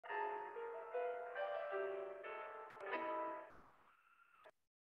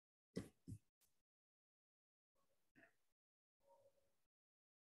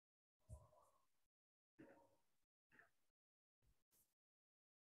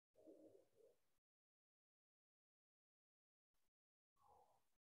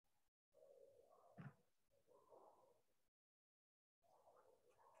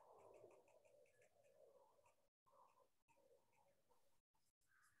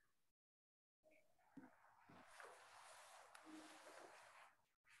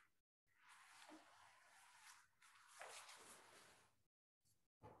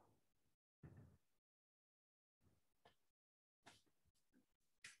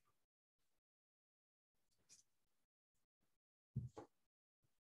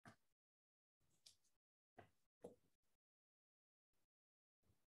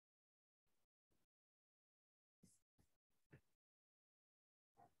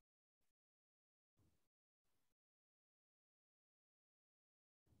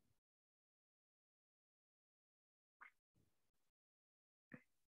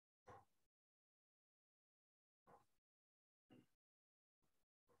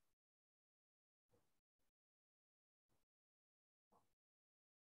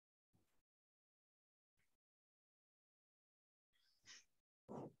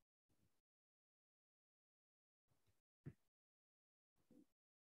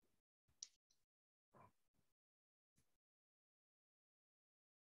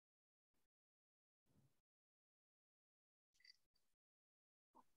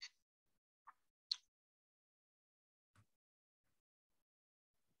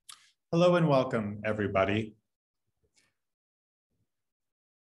Hello and welcome, everybody.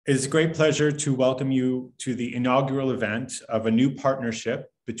 It is a great pleasure to welcome you to the inaugural event of a new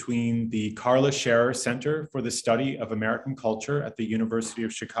partnership between the Karla Scherer Center for the Study of American Culture at the University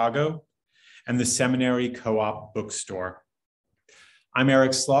of Chicago and the Seminary Co-op Bookstore. I'm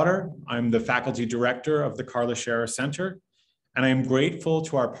Eric Slauter. I'm the faculty director of the Karla Scherer Center, and I am grateful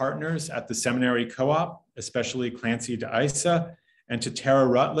to our partners at the Seminary Co-op, especially Clancy DeIsa, and to Tara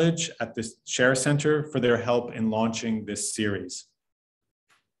Rutledge at the Scherer Center for their help in launching this series.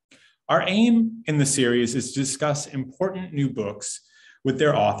 Our aim in the series is to discuss important new books with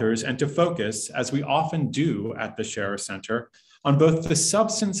their authors and to focus, as we often do at the Scherer Center, on both the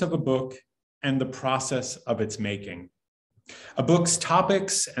substance of a book and the process of its making. A book's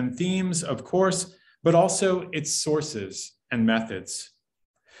topics and themes, of course, but also its sources and methods.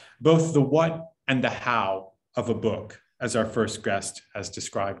 Both the what and the how of a book, as our first guest has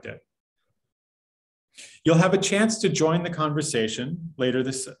described it. You'll have a chance to join the conversation later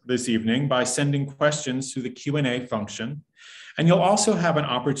this evening by sending questions through the Q&A function, and you'll also have an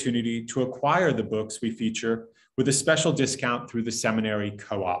opportunity to acquire the books we feature with a special discount through the Seminary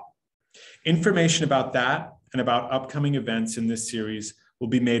Co-op. Information about that and about upcoming events in this series will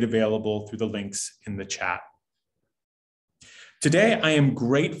be made available through the links in the chat. Today, I am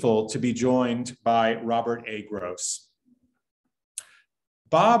grateful to be joined by Robert A. Gross.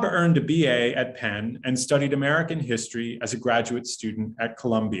 Bob earned a BA at Penn and studied American history as a graduate student at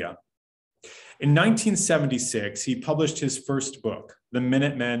Columbia. In 1976, he published his first book, The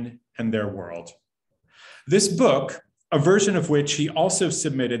Minutemen and Their World. This book, a version of which he also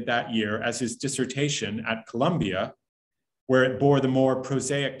submitted that year as his dissertation at Columbia, where it bore the more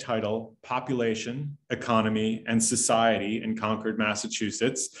prosaic title, Population, Economy, and Society in Concord,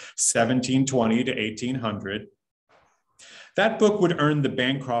 Massachusetts, 1720 to 1800, that book would earn the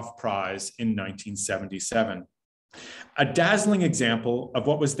Bancroft Prize in 1977. A dazzling example of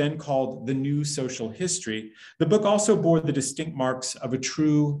what was then called the new social history, the book also bore the distinct marks of a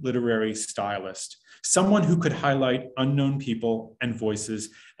true literary stylist, someone who could highlight unknown people and voices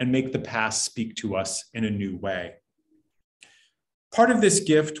and make the past speak to us in a new way. Part of this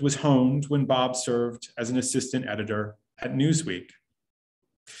gift was honed when Bob served as an assistant editor at Newsweek.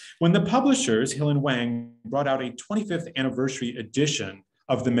 When the publishers, Hill and Wang, brought out a 25th anniversary edition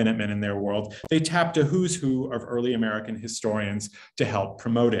of The Minutemen and Their World, they tapped a who's who of early American historians to help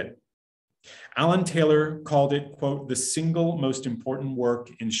promote it. Alan Taylor called it, quote, the single most important work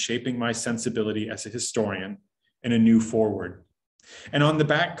in shaping my sensibility as a historian in a new forward. And on the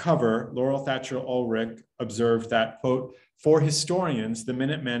back cover, Laurel Thatcher Ulrich observed that, quote, for historians, The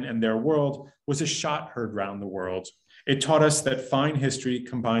Minutemen and Their World was a shot heard round the world. It taught us that fine history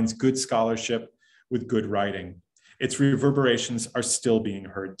combines good scholarship with good writing. Its reverberations are still being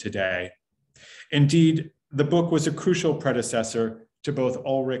heard today. Indeed, the book was a crucial predecessor to both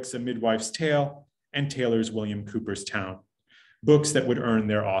Ulrich's A Midwife's Tale and Taylor's William Cooper's Town, books that would earn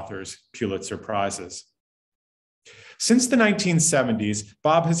their authors Pulitzer Prizes. Since the 1970s,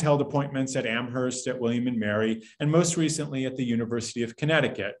 Bob has held appointments at Amherst, at William and Mary, and most recently at the University of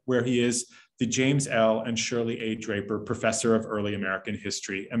Connecticut, where he is the James L. and Shirley A. Draper Professor of Early American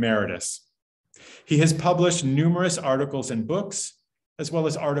History, Emeritus. He has published numerous articles and books, as well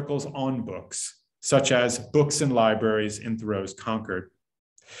as articles on books, such as Books and Libraries in Thoreau's Concord.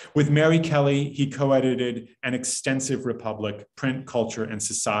 With Mary Kelley, he co-edited An Extensive Republic, Print, Culture, and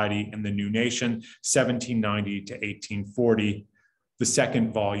Society in the New Nation, 1790 to 1840, the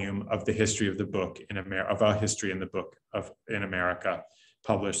second volume of the history of the book in A History in the Book in America,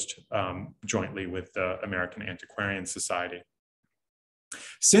 published jointly with the American Antiquarian Society.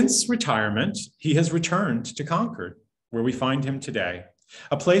 Since retirement, he has returned to Concord, where we find him today,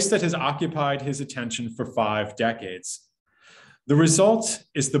 a place that has occupied his attention for 5 decades. The result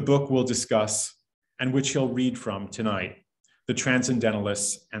is the book we'll discuss and which he'll read from tonight, The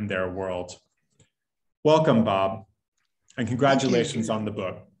Transcendentalists and Their World. Welcome, Bob, and congratulations on the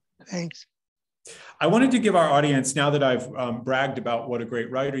book. Thanks. I wanted to give our audience, now that I've bragged about what a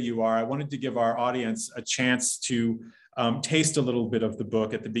great writer you are, I wanted to give our audience a chance to taste a little bit of the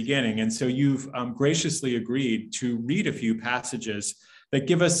book at the beginning. And so you've graciously agreed to read a few passages that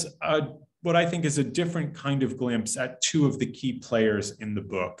give us what I think is a different kind of glimpse at 2 of the key players in the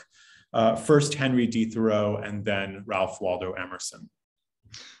book. First, Henry D. Thoreau, and then Ralph Waldo Emerson.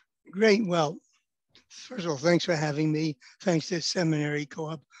 Great. Well, first of all, thanks for having me. Thanks to Seminary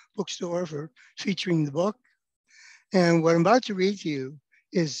Co-op Bookstore for featuring the book. And what I'm about to read to you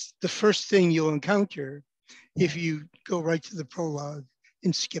is the first thing you'll encounter if you go right to the prologue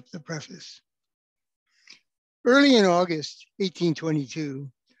and skip the preface. Early in August 1822,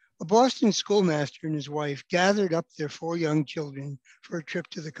 A Boston schoolmaster and his wife gathered up their 4 young children for a trip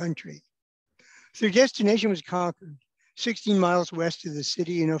to the country. Their destination was Concord, 16 miles west of the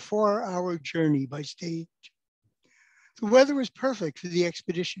city and a 4-hour journey by stage. The weather was perfect for the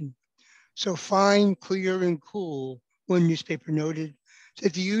expedition, so fine, clear, and cool, one newspaper noted,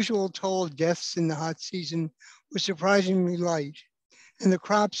 that the usual toll of deaths in the hot season was surprisingly light, and the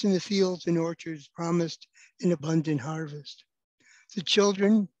crops in the fields and orchards promised an abundant harvest. The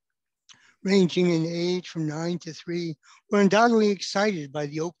children, ranging in age from 9 to 3, were undoubtedly excited by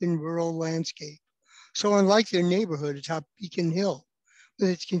the open rural landscape, so unlike their neighborhood atop Beacon Hill, with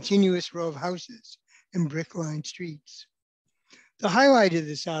its continuous row of houses and brick-lined streets. The highlight of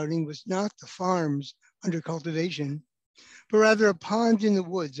this outing was not the farms under cultivation, but rather a pond in the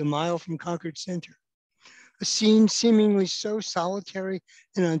woods a mile from Concord Center, a scene seemingly so solitary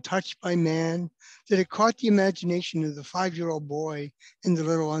and untouched by man that it caught the imagination of the 5-year-old boy in the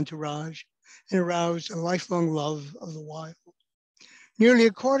little entourage and aroused a lifelong love of the wild. Nearly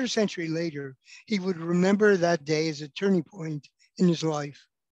a quarter century later, he would remember that day as a turning point in his life.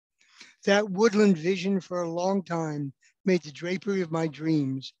 That woodland vision for a long time made the drapery of my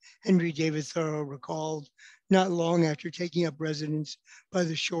dreams, Henry David Thoreau recalled not long after taking up residence by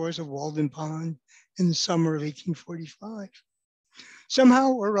the shores of Walden Pond in the summer of 1845.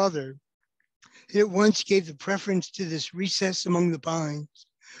 Somehow or other, it at once gave the preference to this recess among the pines,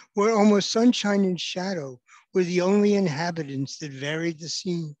 where almost sunshine and shadow were the only inhabitants that varied the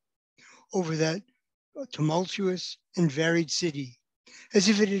scene over that tumultuous and varied city, as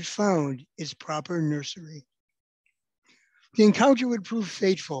if it had found its proper nursery. The encounter would prove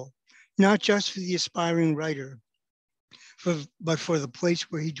fateful, not just for the aspiring writer, but for the place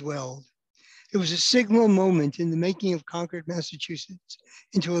where he dwelled. It was a signal moment in the making of Concord, Massachusetts,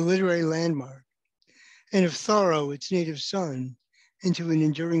 into a literary landmark, and of Thoreau, its native son, into an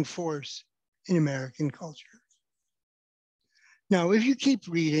enduring force in American culture. Now, if you keep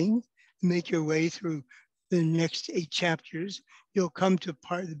reading and make your way through the next 8 chapters, you'll come to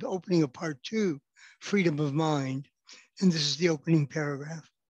the opening of part 2, Freedom of Mind. And this is the opening paragraph.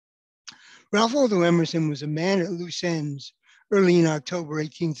 Ralph Waldo Emerson was a man at loose ends early in October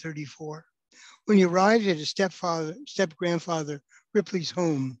 1834, when he arrived at his step-grandfather Ripley's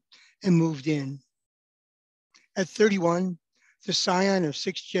home and moved in. At 31, the scion of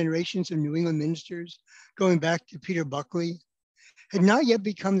 6 generations of New England ministers, going back to Peter Buckley, had not yet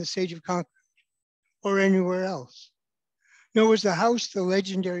become the sage of Concord or anywhere else. Nor was the house the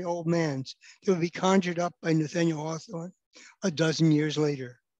legendary old man's that would be conjured up by Nathaniel Hawthorne a dozen years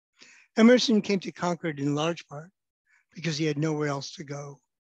later. Emerson came to Concord in large part because he had nowhere else to go.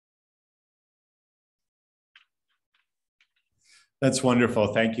 That's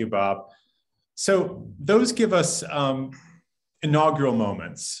wonderful. Thank you, Bob. So those give us inaugural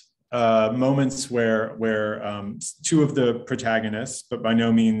moments, moments where 2 of the protagonists, but by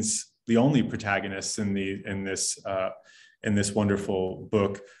no means the only protagonists in this wonderful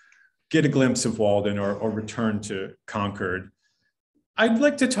book, get a glimpse of Walden or return to Concord. I'd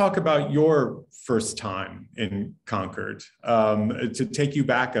like to talk about your first time in Concord, to take you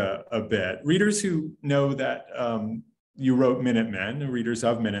back a bit. Readers who know that you wrote Minutemen, readers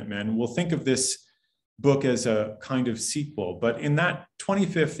of Minutemen, will think of this book as a kind of sequel. But in that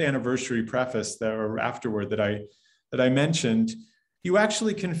 25th anniversary preface or afterward that I mentioned, you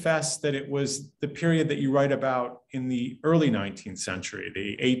actually confess that it was the period that you write about in the early 19th century,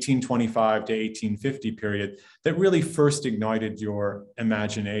 the 1825 to 1850 period, that really first ignited your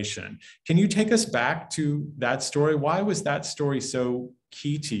imagination. Can you take us back to that story? Why was that story so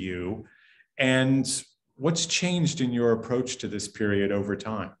key to you? And what's changed in your approach to this period over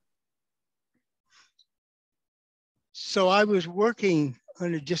time? So I was working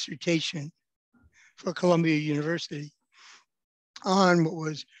on a dissertation for Columbia University on what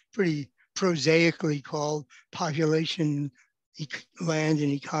was pretty prosaically called population, land,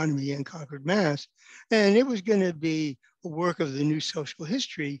 and economy in Concord, Mass. And it was going to be a work of the new social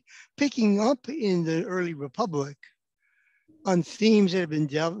history, picking up in the early Republic on themes that had been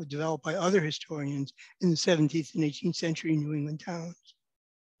developed by other historians in the 17th and 18th century New England towns.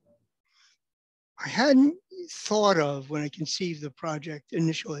 I hadn't thought of, when I conceived the project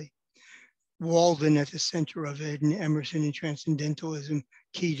initially, Walden at the center of it and Emerson and Transcendentalism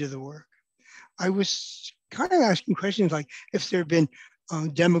key to the work. I was kind of asking questions like if there had been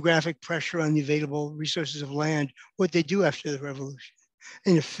demographic pressure on the available resources of land, what they do after the revolution.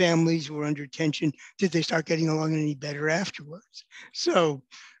 And if families were under tension, did they start getting along any better afterwards? So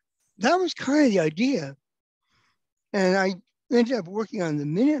that was kind of the idea. And I ended up working on the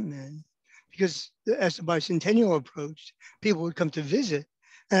Minutemen because as the bicentennial approached, people would come to visit.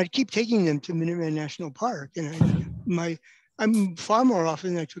 And I'd keep taking them to Minutemen National Park. And I'm far more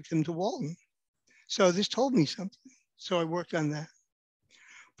often than I took them to Walton. So this told me something. So I worked on that.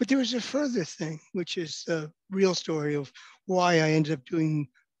 But there was a further thing, which is the real story of why I ended up doing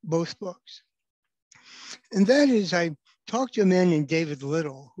both books. And that is, I talked to a man named David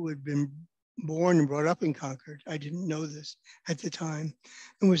Little, who had been born and brought up in Concord. I didn't know this at the time,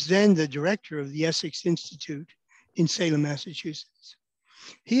 and was then the director of the Essex Institute in Salem, Massachusetts.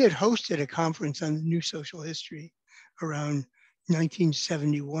 He had hosted a conference on the new social history around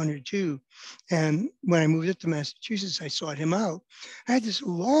 1971 or 2. And when I moved up to Massachusetts, I sought him out. I had this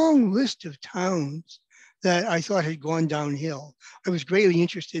long list of towns that I thought had gone downhill. I was greatly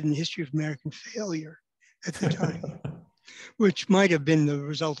interested in the history of American failure at the time, which might have been the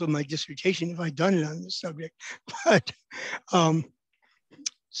result of my dissertation if I'd done it on this subject. But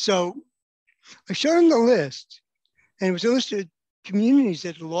so I showed him the list, and it was a list of communities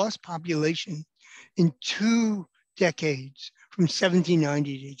that lost population in 2 decades, from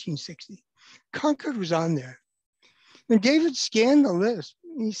 1790 to 1860. Concord was on there. And David scanned the list,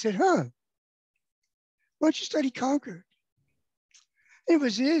 and he said, why don't you study Concord? It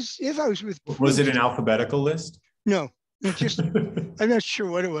was as if I was with... Was it an alphabetical list? No, it just, I'm not sure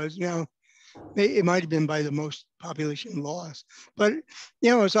what it was. Now, it might have been by the most population loss. But,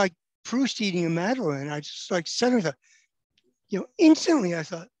 it was like Proust eating a Madeleine. I just suddenly thought, instantly I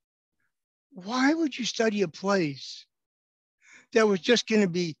thought, why would you study a place that was just going to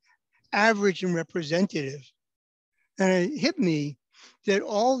be average and representative? And it hit me that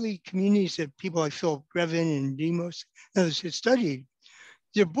all the communities that people like Philip Grevin and Demos and others had studied,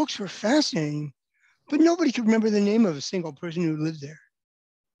 their books were fascinating, but nobody could remember the name of a single person who lived there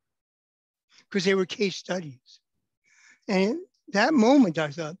because they were case studies. And at that moment, I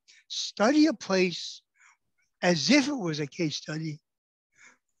thought, study a place as if it was a case study,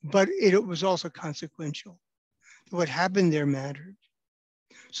 but it was also consequential. What happened there mattered.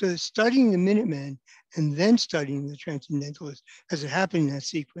 So studying the Minutemen and then studying the Transcendentalists as it happened in that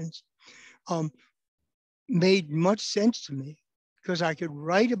sequence made much sense to me, because I could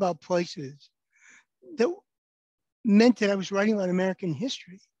write about places that meant that I was writing about American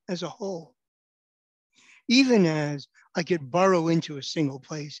history as a whole, even as I could burrow into a single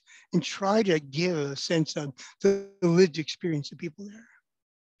place and try to give a sense of the lived experience of people there.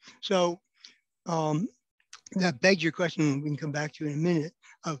 So that begs your question, we can come back to in a minute,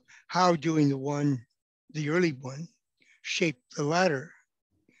 of how doing the early one, shaped the latter.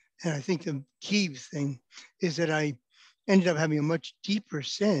 And I think the key thing is that I ended up having a much deeper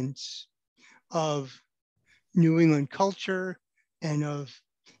sense of New England culture and of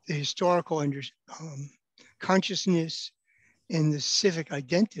the historical consciousness and the civic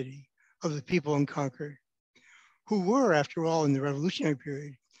identity of the people in Concord, who were, after all, in the Revolutionary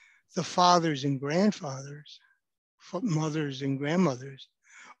period, the fathers and grandfathers, mothers and grandmothers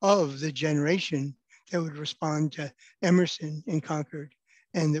of the generation that would respond to Emerson in Concord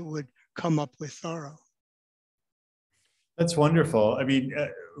and that would come up with Thoreau. That's wonderful. I mean,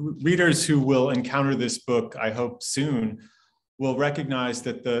 readers who will encounter this book, I hope soon, will recognize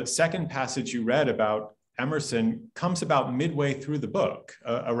that the second passage you read about Emerson comes about midway through the book,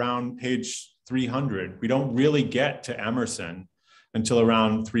 around page 300. We don't really get to Emerson until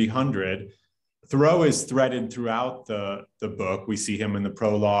around 300. Thoreau is threaded throughout the book. We see him in the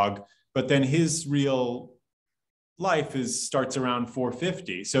prologue, but then his real life starts around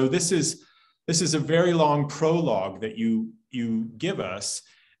 450. So this is a very long prologue that you give us.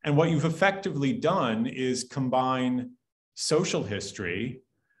 And what you've effectively done is combine social history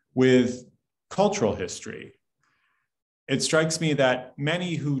with cultural history. It strikes me that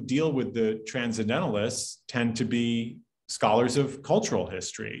many who deal with the Transcendentalists tend to be scholars of cultural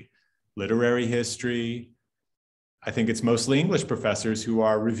history, literary history. I think it's mostly English professors who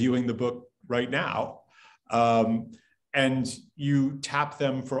are reviewing the book right now. And you tap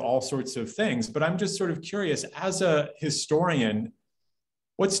them for all sorts of things. But I'm just sort of curious, as a historian,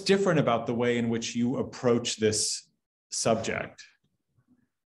 what's different about the way in which you approach this subject?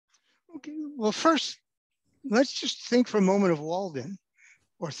 Okay, well, first, let's just think for a moment of Walden,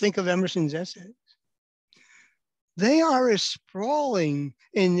 or think of Emerson's essays. They are as sprawling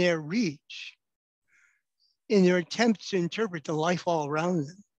in their reach, in their attempts to interpret the life all around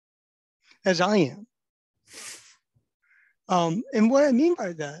them, as I am. And what I mean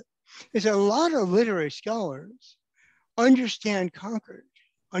by that is a lot of literary scholars understand Concord,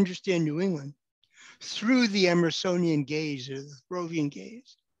 understand New England, through the Emersonian gaze or the Thoreauvian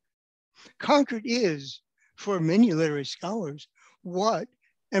gaze. Concord is, for many literary scholars, what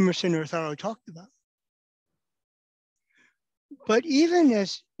Emerson or Thoreau talked about. But even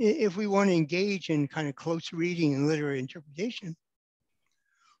if we want to engage in kind of close reading and literary interpretation,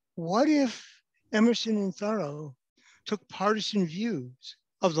 what if Emerson and Thoreau took partisan views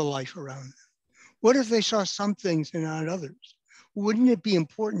of the life around them? What if they saw some things and not others? Wouldn't it be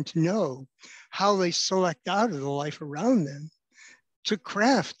important to know how they select out of the life around them to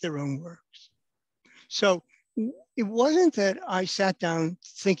craft their own works? So it wasn't that I sat down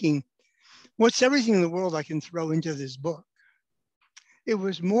thinking, what's everything in the world I can throw into this book? It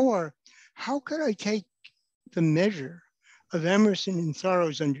was more, how could I take the measure of Emerson and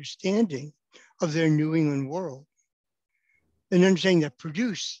Thoreau's understanding of their New England world, an understanding that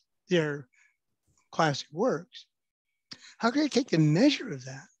produced their classic works? How could I take the measure of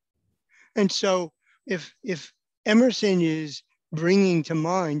that? And so if Emerson is bringing to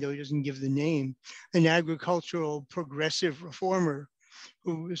mind, though he doesn't give the name, an agricultural progressive reformer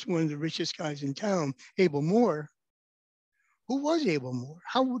who was one of the richest guys in town, Abel Moore, who was Abel Moore?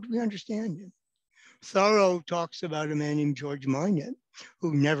 How would we understand him? Thoreau talks about a man named George Minot,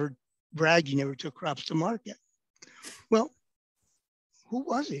 who never bragged, he never took crops to market. Well, who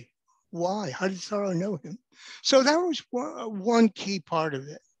was he? Why? How did Thoreau know him? So that was one key part of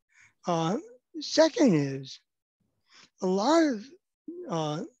it. Second is, a lot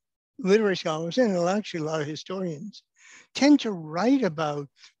of literary scholars, and actually a lot of historians, tend to write about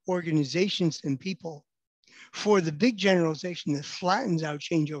organizations and people for the big generalization that flattens out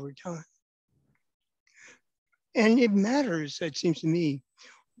change over time. And it matters, it seems to me,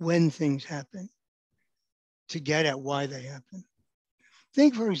 when things happen to get at why they happen.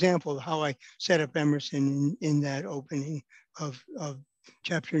 Think, for example, how I set up Emerson in that opening of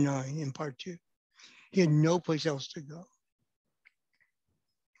chapter 9 in part 2. He had no place else to go.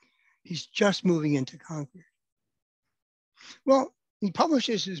 He's just moving into Concord. Well, he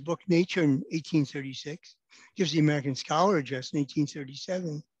publishes his book Nature in 1836, gives the American Scholar Address in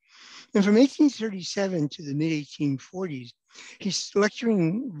 1837. And from 1837 to the mid-1840s, he's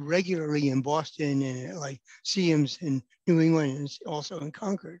lecturing regularly in Boston and at like Lyceums in New England and also in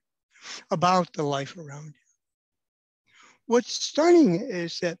Concord about the life around him. What's stunning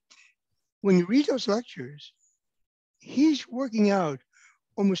is that when you read those lectures, he's working out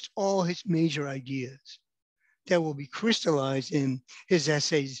almost all his major ideas that will be crystallized in his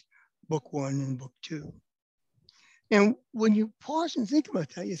essays, book 1 and book 2. And when you pause and think about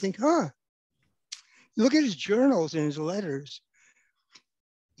that, you think, look at his journals and his letters.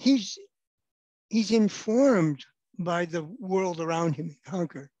 He's informed by the world around him in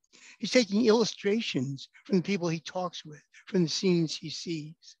Concord. He's taking illustrations from the people he talks with, from the scenes he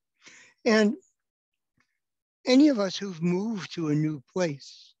sees. And any of us who've moved to a new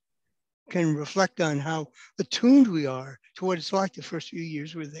place can reflect on how attuned we are to what it's like the first few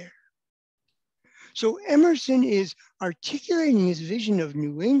years we're there. So Emerson is articulating his vision of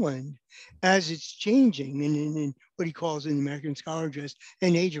New England as it's changing in what he calls in the American Scholar Address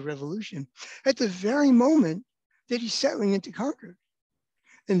an age of revolution at the very moment that he's settling into Concord.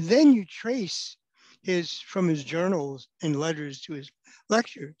 And then you trace from his journals and letters to his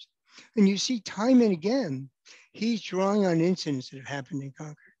lectures, and you see time and again, he's drawing on incidents that have happened in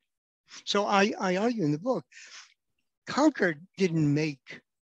Concord. So I argue in the book, Concord didn't make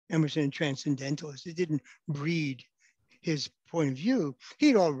Emerson a transcendentalist. It didn't breed his point of view.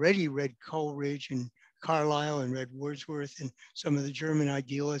 He'd already read Coleridge and Carlyle and read Wordsworth and some of the German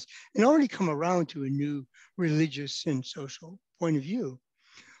idealists and already come around to a new religious and social point of view.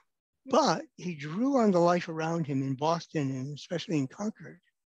 But he drew on the life around him in Boston and especially in Concord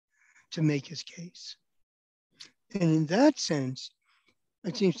to make his case. And in that sense,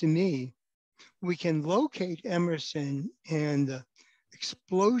 it seems to me, we can locate Emerson and the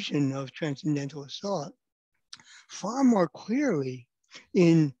explosion of transcendentalist thought far more clearly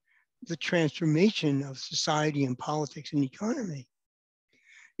in the transformation of society and politics and economy.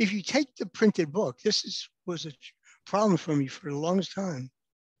 If you take the printed book, was a problem for me for the longest time.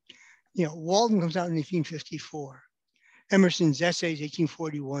 You know, Walden comes out in 1854. Emerson's essays,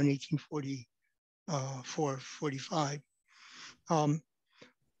 1841, 1844, 45.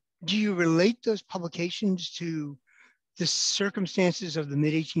 Do you relate those publications to the circumstances of the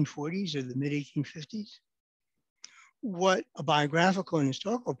mid-1840s or the mid-1850s? What a biographical and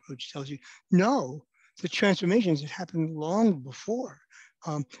historical approach tells you, no, the transformations had happened long before.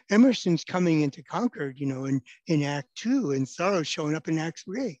 Emerson's coming into Concord, you know, in Act 2, and Thoreau showing up in Act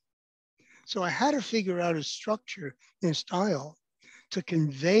 3. So I had to figure out a structure and a style to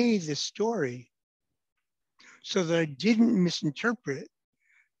convey the story so that I didn't misinterpret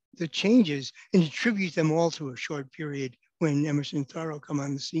the changes and attribute them all to a short period when Emerson and Thoreau come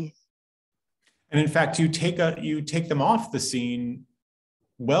on the scene. And in fact, you take them off the scene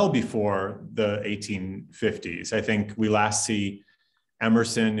well before the 1850s. I think we last see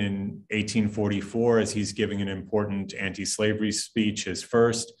Emerson in 1844 as he's giving an important anti-slavery speech, his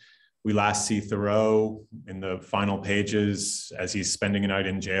first. We last see Thoreau in the final pages as he's spending a night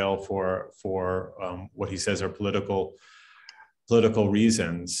in jail for what he says are political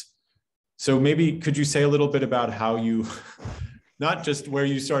reasons. So maybe could you say a little bit about how you, not just where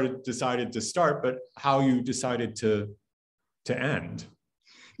you decided to start, but how you decided to end?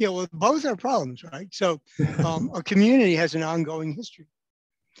 Yeah, well, both are problems, right? So a community has an ongoing history.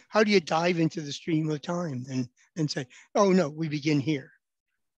 How do you dive into the stream of time and say, oh no, we begin here?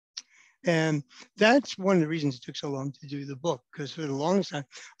 And that's one of the reasons it took so long to do the book, because for the longest time,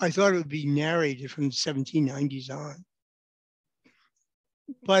 I thought it would be narrated from the 1790s on.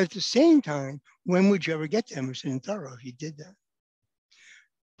 But at the same time, when would you ever get to Emerson and Thoreau if you did that?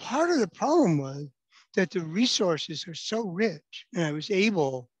 Part of the problem was that the resources are so rich, and I was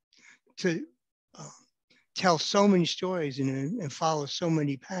able to tell so many stories and follow so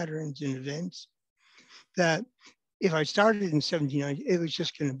many patterns and events that if I started in 1790, it was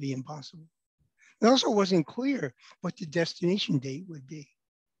just going to be impossible. It also wasn't clear what the destination date would be.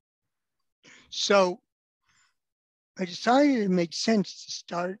 So I decided it made sense to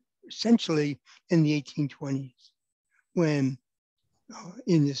start essentially in the 1820s, when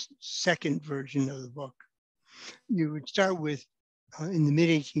in this second version of the book, you would start with in the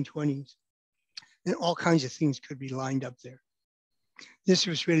mid-1820s, and all kinds of things could be lined up there. This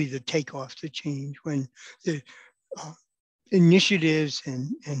was really the takeoff to change, when the initiatives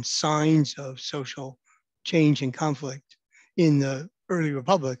and signs of social change and conflict in the early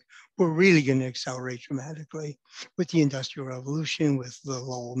republic were really going to accelerate dramatically with the Industrial Revolution, with the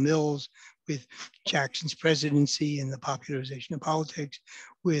Lowell Mills, with Jackson's presidency and the popularization of politics,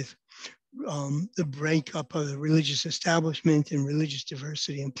 with the breakup of the religious establishment and religious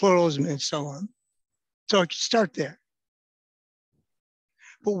diversity and pluralism and so on. So I could start there.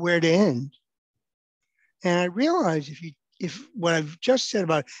 But where to end? And I realized if what I've just said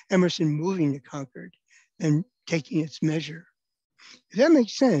about Emerson moving to Concord and taking its measure, if that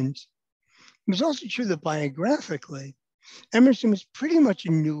makes sense, it was also true that biographically, Emerson was pretty much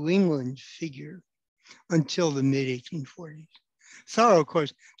a New England figure until the mid-1840s. Thoreau, of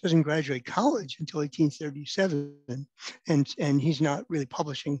course, doesn't graduate college until 1837, and he's not really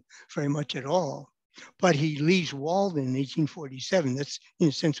publishing very much at all. But he leaves Walden in 1847. That's, in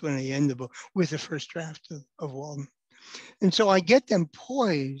a sense, when I end the book, with the first draft of Walden. And so I get them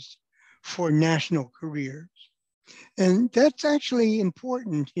poised for national careers. And that's actually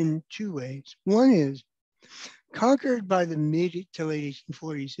important in two ways. One is Concord by the mid to late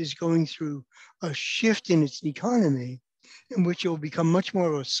 1840s is going through a shift in its economy in which it will become much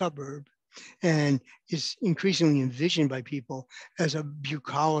more of a suburb and is increasingly envisioned by people as a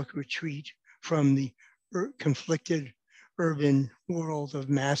bucolic retreat from the conflicted urban world of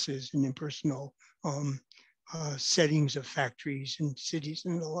masses and impersonal settings of factories and cities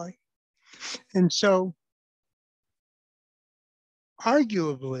and the like. And so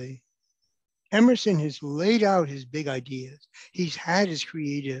arguably, Emerson has laid out his big ideas. He's had his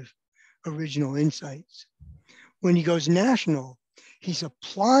creative original insights. When he goes national, he's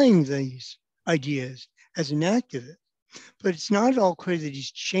applying these ideas as an activist, but it's not at all clear that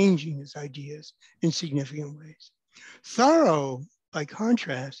he's changing his ideas in significant ways. Thoreau, by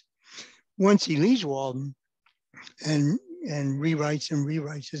contrast, once he leaves Walden and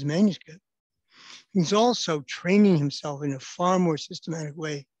rewrites his manuscript, he's also training himself in a far more systematic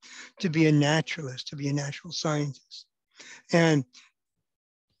way to be a naturalist, to be a natural scientist. And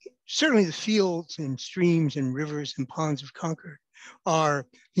certainly the fields and streams and rivers and ponds of Concord are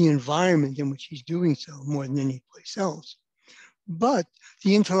the environment in which he's doing so more than any place else. But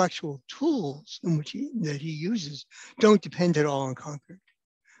the intellectual tools in which that he uses don't depend at all on Concord.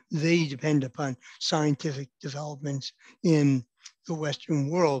 They depend upon scientific developments in the Western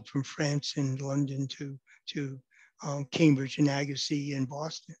world, from France and London to Cambridge and Agassiz and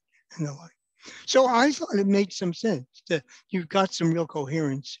Boston and the like. So I thought it made some sense that you've got some real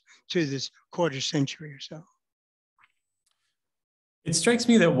coherence to this quarter century or so. It strikes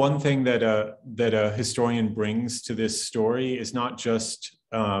me that one thing that a historian brings to this story is not just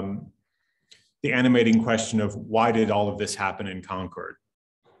the animating question of why did all of this happen in Concord,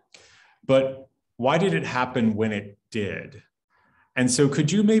 but why did it happen when it did? And so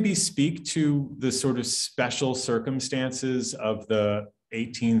could you maybe speak to the sort of special circumstances of the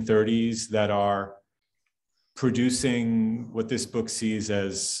 1830s that are producing what this book sees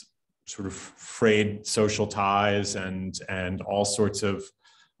as sort of frayed social ties and all sorts of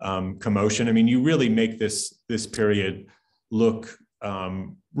commotion. I mean, you really make this period look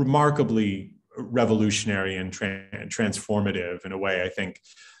remarkably revolutionary and transformative in a way, I think,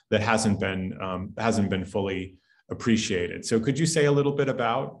 that hasn't been fully appreciated. So could you say a little bit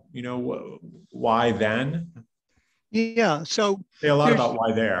about, why then? Yeah, so say a lot about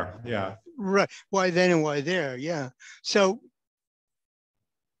why there. Yeah. Right, why then and why there, yeah. So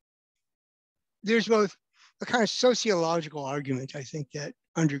there's both a kind of sociological argument, I think, that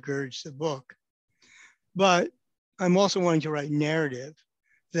undergirds the book, but I'm also wanting to write narrative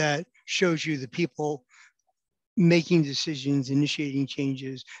that shows you the people making decisions, initiating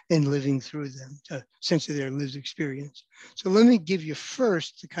changes, and living through them, a sense of their lived experience. So let me give you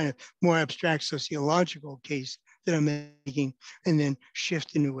first the kind of more abstract sociological case that I'm making, and then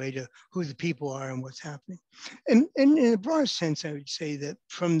shift in a way to who the people are and what's happening. And in a broad sense, I would say that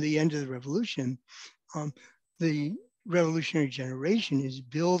from the end of the revolution, the revolutionary generation is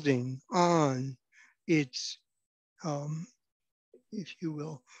building on its, if you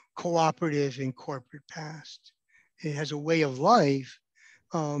will, cooperative and corporate past. It has a way of life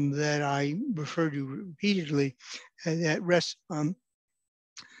that I refer to repeatedly that rests on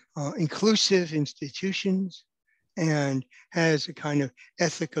inclusive institutions and has a kind of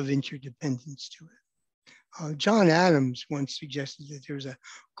ethic of interdependence to it. John Adams once suggested that there was a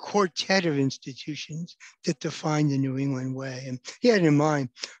quartet of institutions that define the New England way. And he had in mind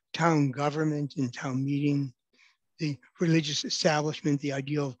town government and town meeting, the religious establishment, the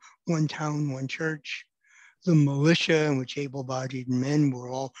ideal of one town, one church, the militia, in which able-bodied men were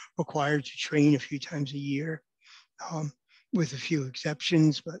all required to train a few times a year, with a few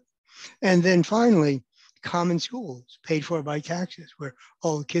exceptions. And then finally, common schools paid for by taxes, where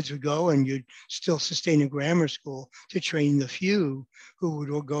all the kids would go, and you'd still sustain a grammar school to train the few who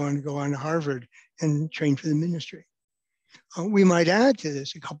would go on to Harvard and train for the ministry. We might add to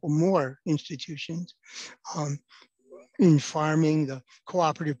this a couple more institutions. In farming, the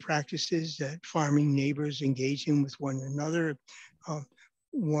cooperative practices that farming neighbors engage in with one another,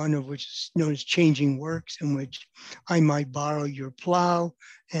 one of which is known as changing works, in which I might borrow your plow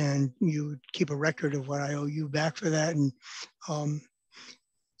and you keep a record of what I owe you back for that. And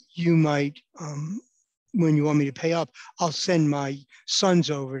you might, when you want me to pay up, I'll send my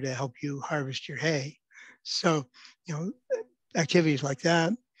sons over to help you harvest your hay. So, activities like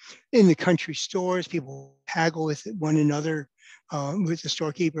that. In the country stores, people haggle with one another, with the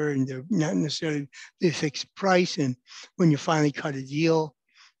storekeeper, and they're not necessarily the fixed price. And when you finally cut a deal,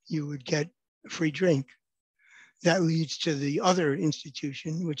 you would get a free drink. That leads to the other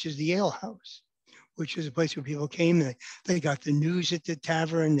institution, which is the Yale House, which is a place where people came. They got the news at the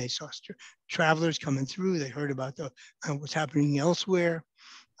tavern. They saw travelers coming through. They heard about what's happening elsewhere.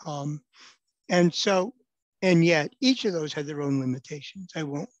 And yet each of those had their own limitations. I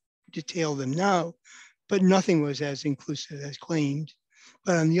won't detail them now, but nothing was as inclusive as claimed.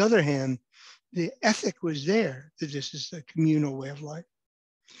 But on the other hand, the ethic was there that this is the communal way of life.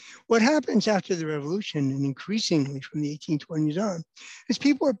 What happens after the revolution, and increasingly from the 1820s on, is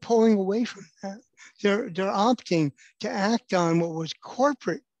people are pulling away from that. They're opting to act on what was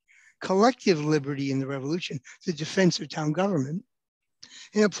corporate, collective liberty in the revolution, the defense of town government,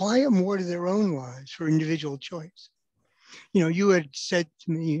 and apply it more to their own lives for individual choice. You had said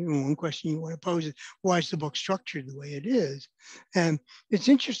to me, one question you want to pose is, why is the book structured the way it is? And it's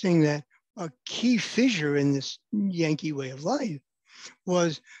interesting that a key fissure in this Yankee way of life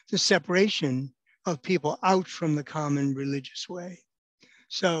was the separation of people out from the common religious way.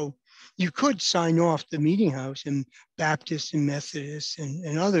 So you could sign off the meeting house, and Baptists and Methodists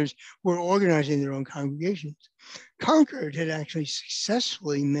and others were organizing their own congregations. Concord had actually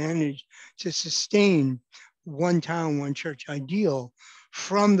successfully managed to sustain one town, one church ideal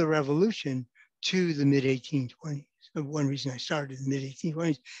from the revolution to the mid-1820s. One reason I started in the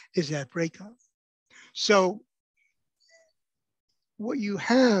mid-1820s is that breakup. So what you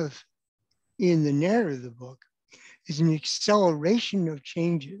have in the narrative of the book is an acceleration of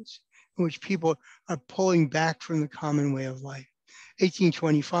changes in which people are pulling back from the common way of life.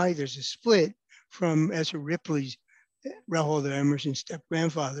 1825, there's a split from Ezra Ripley's, Ralph Waldo Emerson's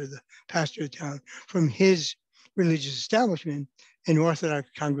step-grandfather, the pastor of the town, from his religious establishment, and Orthodox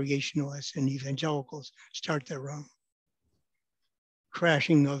Congregationalists and evangelicals start their own.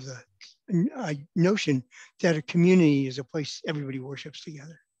 Crashing of the notion that a community is a place everybody worships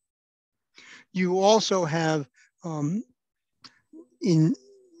together. You also have, in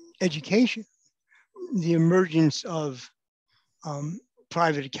education, the emergence of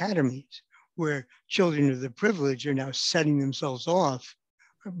private academies, where children of the privileged are now setting themselves off,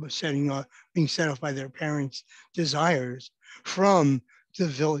 being set off by their parents' desires from the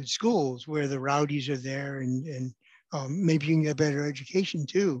village schools where the rowdies are there, and maybe you can get better education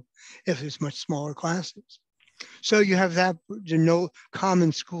too if there's much smaller classes. So you have that, no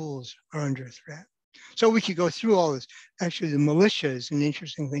common schools are under threat. So we could go through all this. Actually, the militia is an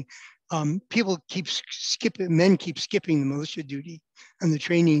interesting thing. People keep skipping, men keep skipping the militia duty and the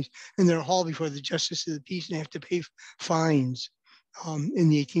trainings, and they're hauled before the justice of the peace and they have to pay fines in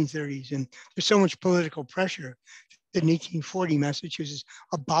the 1830s. And there's so much political pressure that in 1840, Massachusetts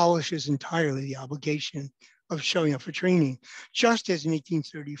abolishes entirely the obligation of showing up for training. Just as in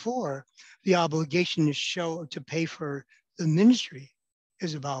 1834, the obligation to pay for the ministry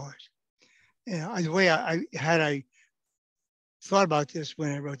is abolished. And the way I thought about this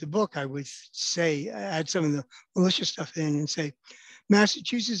when I wrote the book, I would say, add some of the militia stuff in and say,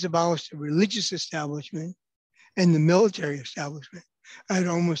 Massachusetts abolished the religious establishment and the military establishment at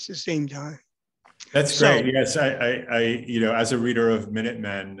almost the same time. That's great. Yes, I as a reader of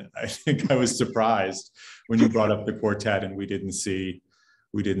Minutemen, I think I was surprised when you brought up the quartet and we didn't see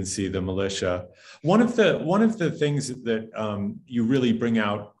the militia. One of the things that you really bring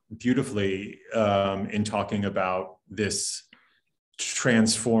out beautifully in talking about this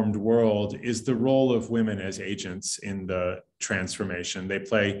transformed world is the role of women as agents in the transformation. They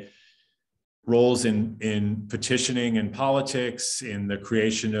play roles in petitioning and politics, in the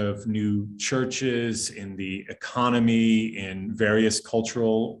creation of new churches, in the economy, in various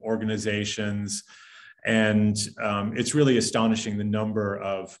cultural organizations. And it's really astonishing the number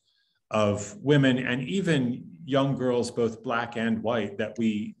of women and even young girls, both Black and white, that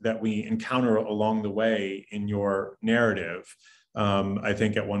we encounter along the way in your narrative. I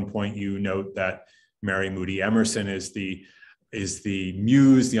think at one point you note that Mary Moody Emerson is the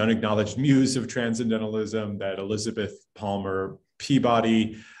muse, the unacknowledged muse of transcendentalism, that Elizabeth Palmer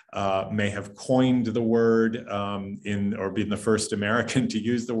Peabody may have coined the word or been the first American to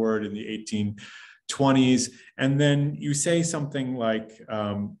use the word in the 1820s. And then you say something like,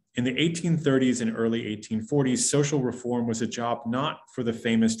 in the 1830s and early 1840s, social reform was a job not for the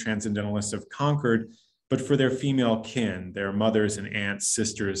famous transcendentalists of Concord, but for their female kin, their mothers and aunts,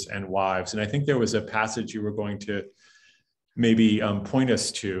 sisters, and wives. And I think there was a passage you were going to maybe point us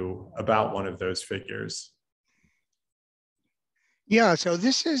to about one of those figures. Yeah, so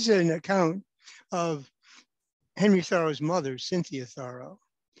this is an account of Henry Thoreau's mother, Cynthia Thoreau,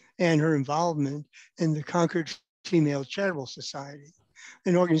 and her involvement in the Concord Female Charitable Society,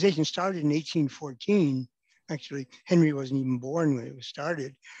 an organization started in 1814. Actually, Henry wasn't even born when it was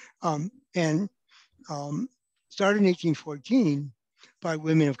started. Started in 1814 by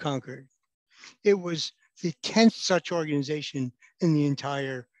women of Concord. It was the 10th such organization in the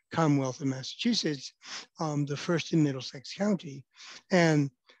entire Commonwealth of Massachusetts, the first in Middlesex County.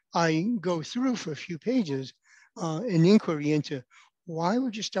 And I go through for a few pages an inquiry into why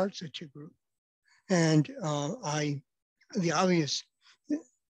would you start such a group? And the obvious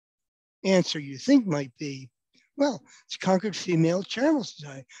answer you think might be, well, it's Concord Female Charitable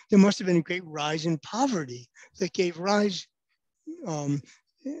Society. There must have been a great rise in poverty that gave rise to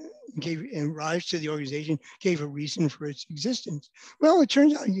the organization, gave a reason for its existence. Well, it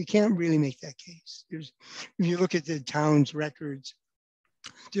turns out you can't really make that case. If you look at the town's records,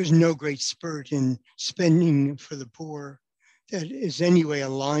 there's no great spurt in spending for the poor that is anyway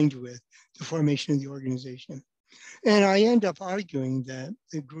aligned with the formation of the organization. And I end up arguing that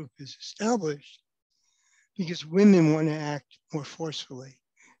the group is established because women want to act more forcefully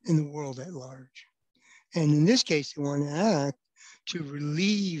in the world at large. And in this case, they want to act to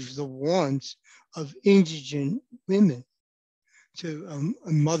relieve the wants of indigent women, to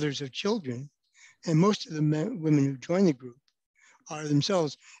mothers of children. And most of the women who join the group are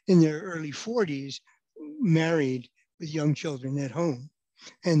themselves in their early 40s, married with young children at home.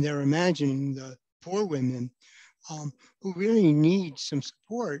 And they're imagining the poor women who really need some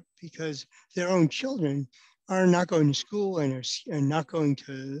support because their own children are not going to school and are not going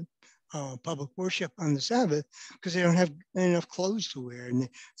to public worship on the Sabbath because they don't have enough clothes to wear. And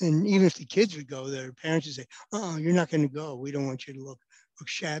even if the kids would go, their parents would say, "Oh, you're not going to go. We don't want you to look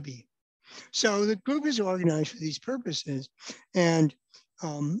shabby." So the group is organized for these purposes. And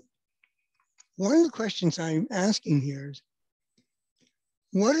one of the questions I'm asking here is,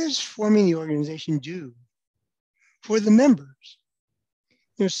 what does forming the organization do for the members?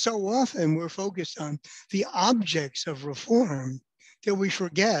 So often we're focused on the objects of reform that we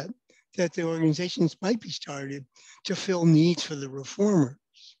forget that the organizations might be started to fill needs for the reformers.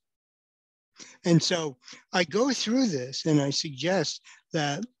 And so I go through this and I suggest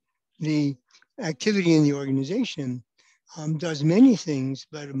that the activity in the organization does many things,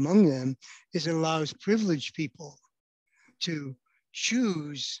 but among them is it allows privileged people to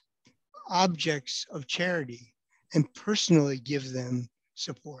choose objects of charity and personally give them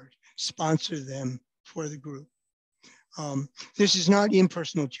support, sponsor them for the group. This is not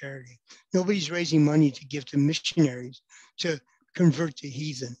impersonal charity. Nobody's raising money to give to missionaries to convert to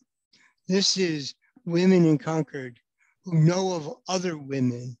heathen. This is women in Concord who know of other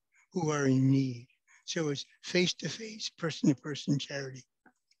women who are in need. So it's face-to-face, person-to-person charity.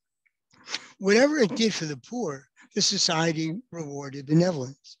 Whatever it did for the poor, the society rewarded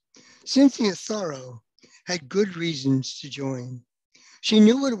benevolence. Cynthia Thoreau had good reasons to join. She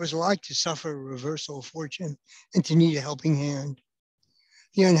knew what it was like to suffer a reversal of fortune and to need a helping hand.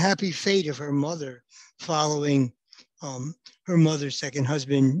 The unhappy fate of her mother following her mother's second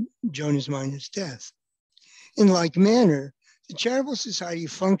husband, Jonas Minor's death. In like manner, the charitable society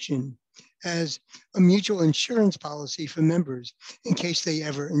functioned as a mutual insurance policy for members in case they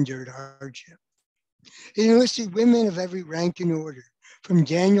ever endured hardship. It enlisted women of every rank and order, from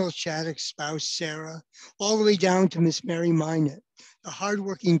Daniel Shattuck's spouse, Sarah, all the way down to Miss Mary Minot, the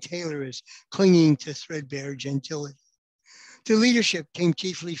hardworking tailoress clinging to threadbare gentility. The leadership came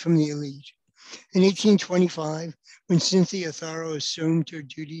chiefly from the elite. In 1825, when Cynthia Thoreau assumed her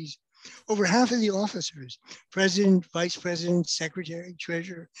duties, over half of the officers, president, vice president, secretary,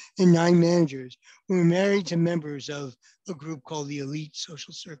 treasurer, and 9 managers, were married to members of a group called the Elite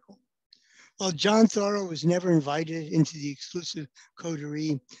Social Circle. While John Thoreau was never invited into the exclusive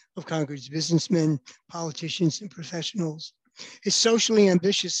coterie of Concord's businessmen, politicians, and professionals, his socially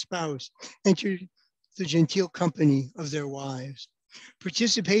ambitious spouse entered the genteel company of their wives.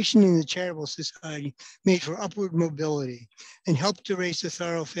 Participation in the charitable society made for upward mobility and helped to raise the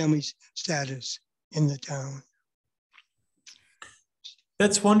Thoreau family's status in the town.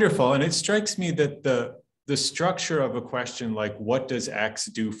 That's wonderful. And it strikes me that the structure of a question like, what does X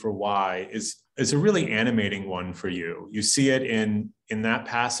do for Y, is a really animating one for you. You see it in that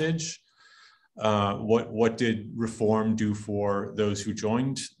passage. What did reform do for those who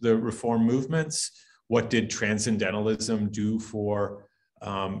joined the reform movements? What did transcendentalism do for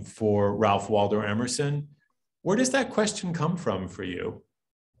Ralph Waldo Emerson? Where does that question come from for you?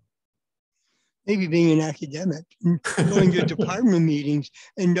 Maybe being an academic, going to department meetings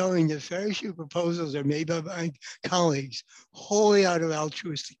and knowing that very few proposals are made by my colleagues wholly out of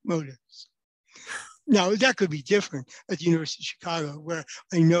altruistic motives. Now, that could be different at the University of Chicago, where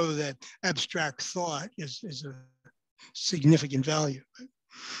I know that abstract thought is a significant value.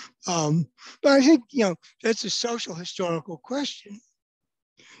 But I think, that's a social historical question,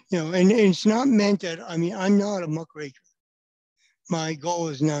 and it's not meant that, I'm not a muckraker. My goal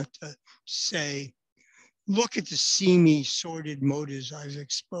is not to say, look at the seamy, sordid motives I've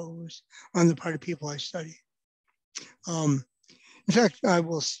exposed on the part of people I study. In fact, I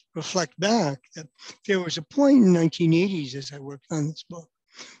will reflect back that there was a point in the 1980s as I worked on this book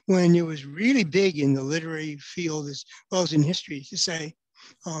when it was really big in the literary field as well as in history to say,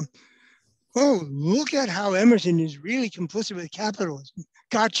 oh, look at how Emerson is really complicit with capitalism.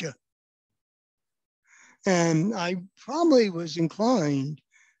 Gotcha. And I probably was inclined,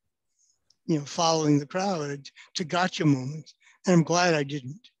 following the crowd, to gotcha moments. And I'm glad I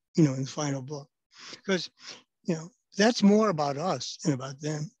didn't, in the final book. Because, that's more about us than about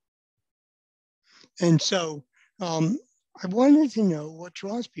them. And so I wanted to know what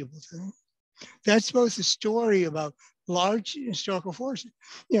draws people to them. That's both a story about large historical forces.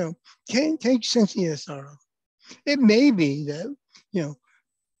 Take Cynthia Thoreau. It may be that,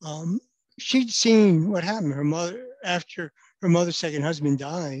 she'd seen what happened. Her mother, after her mother's second husband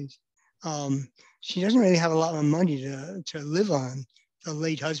dies, she doesn't really have a lot of money to live on. The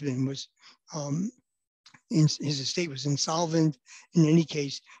late husband was, his estate was insolvent. In any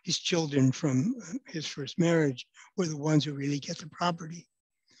case, his children from his first marriage were the ones who really get the property.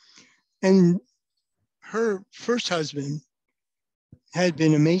 And her first husband had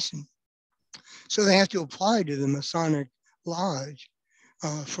been a Mason. So they have to apply to the Masonic Lodge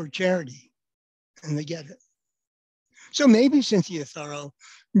for charity, and they get it. So maybe Cynthia Thoreau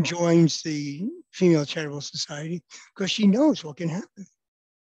joins the Female Charitable Society because she knows what can happen.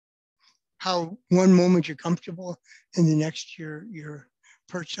 How one moment you're comfortable and the next you're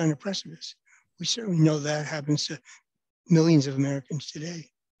perched on a precipice. We certainly know that happens to millions of Americans today.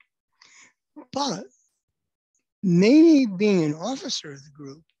 But maybe being an officer of the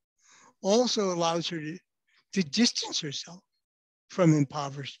group also allows her to distance herself from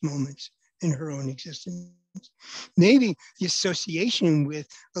impoverished moments in her own existence. Maybe the association with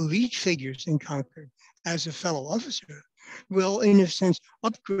elite figures in Concord as a fellow officer will, in a sense,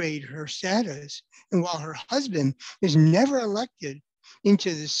 upgrade her status. And while her husband is never elected,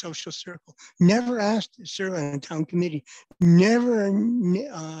 into this social circle, never asked to serve on a town committee, never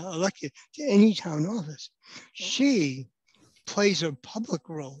elected to any town office. She plays a public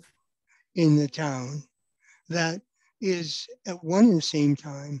role in the town that is at one and the same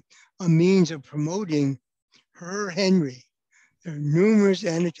time a means of promoting her Henry. There are numerous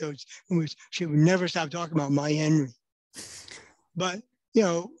anecdotes in which she would never stop talking about my Henry. But, you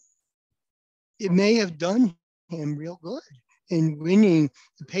know, it may have done him real good in winning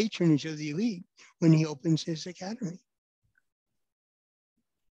the patronage of the elite when he opens his academy.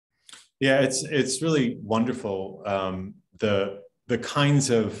 Yeah, it's really wonderful. The kinds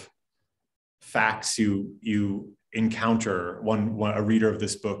of facts you encounter, a reader of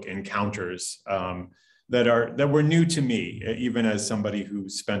this book encounters that were new to me, even as somebody who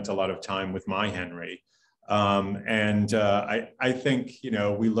spent a lot of time with my Henry. I think, you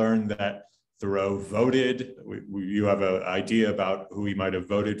know, we learned that Thoreau voted. You have an idea about who he might have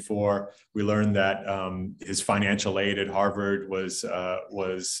voted for. We learned that his financial aid at Harvard was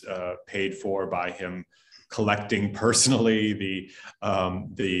paid for by him collecting personally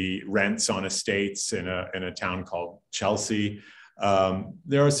the rents on estates in a town called Chelsea.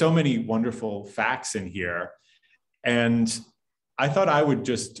 There are so many wonderful facts in here, and I thought I would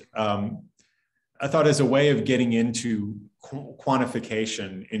just I thought as a way of getting into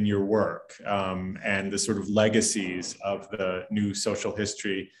quantification in your work and the sort of legacies of the new social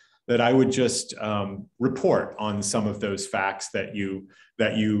history, that I would just report on some of those facts that you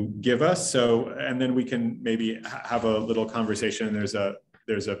give us. So, and then we can maybe have a little conversation. And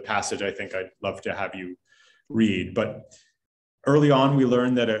there's a passage I think I'd love to have you read. But early on, we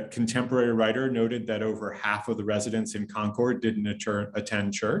learned that a contemporary writer noted that over half of the residents in Concord didn't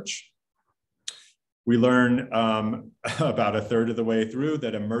attend church. We learn about a third of the way through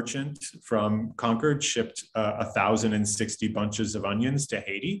that a merchant from Concord shipped 1,060 bunches of onions to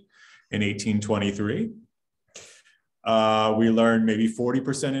Haiti in 1823. We learn maybe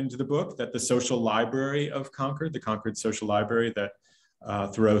 40% into the book that the social library of Concord, the Concord Social Library that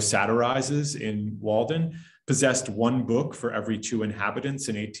Thoreau satirizes in Walden, possessed one book for every 2 inhabitants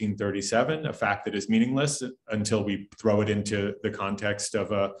in 1837, a fact that is meaningless until we throw it into the context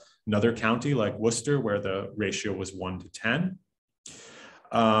of another county like Worcester, where the ratio was 1 to 10.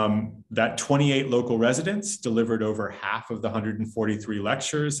 That 28 local residents delivered over half of the 143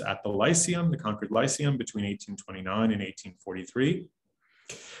 lectures at the Lyceum, the Concord Lyceum, between 1829 and 1843.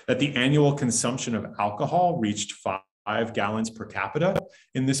 That the annual consumption of alcohol reached 5 gallons per capita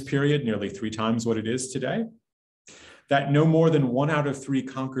in this period, nearly 3 times what it is today. That no more than 1 out of 3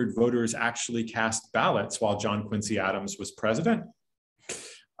 Concord voters actually cast ballots while John Quincy Adams was president.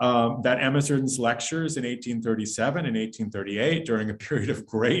 That Emerson's lectures in 1837 and 1838, during a period of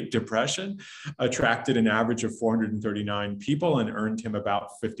Great Depression, attracted an average of 439 people and earned him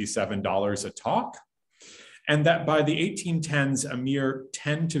about $57 a talk. And that by the 1810s, a mere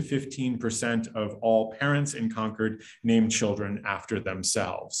 10 to 15% of all parents in Concord named children after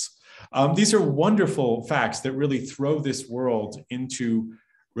themselves. These are wonderful facts that really throw this world into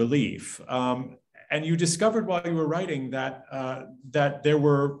relief. And you discovered while you were writing that, that there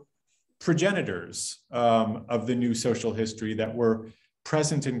were progenitors of the new social history that were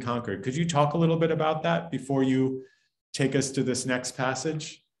present in Concord. Could you talk a little bit about that before you take us to this next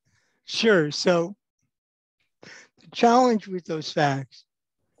passage? Sure. So the challenge with those facts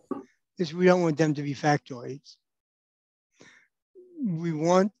is we don't want them to be factoids. We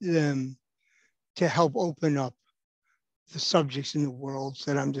want them to help open up the subjects in the worlds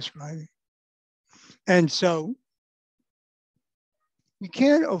that I'm describing. And so you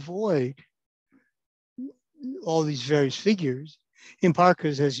can't avoid all these various figures, in part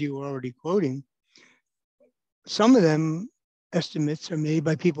because, as you were already quoting, some of them estimates are made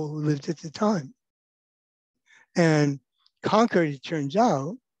by people who lived at the time. And Concord, it turns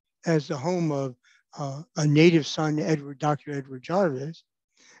out, as the home of a native son, Dr. Edward Jarvis,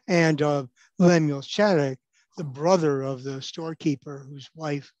 and of Lemuel Shattuck, the brother of the storekeeper whose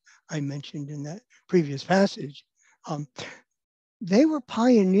wife I mentioned in that previous passage. They were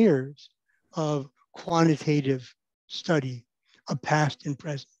pioneers of quantitative study of past and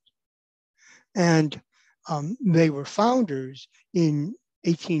present. And they were founders in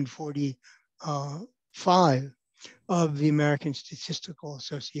 1845 of the American Statistical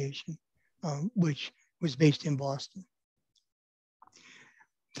Association, which was based in Boston.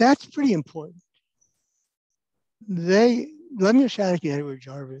 That's pretty important. Lemuel Shattuck and Edward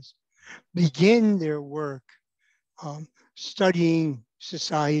Jarvis begin their work studying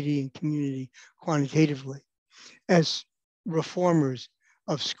society and community quantitatively as reformers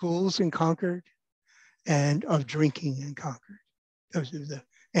of schools in Concord and of drinking in Concord. those are the,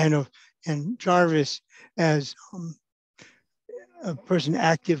 and Jarvis as a person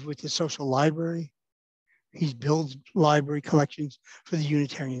active with the social library. He builds library collections for the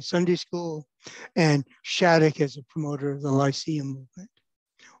Unitarian Sunday School, and Shattuck as a promoter of the Lyceum movement.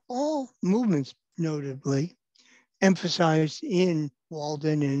 All movements, notably, emphasized in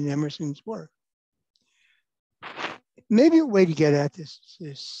Walden and Emerson's work. Maybe a way to get at this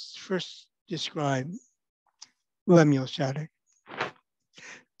is first describe Lemuel Shattuck.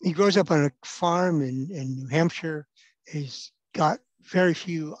 He grows up on a farm in New Hampshire. He's got very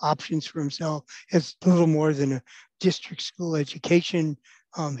few options for himself. Has little more than a district school education.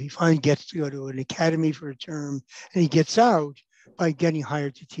 He finally gets to go to an academy for a term, and he gets out by getting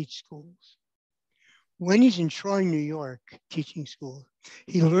hired to teach schools. When he's in Troy, New York, teaching schools,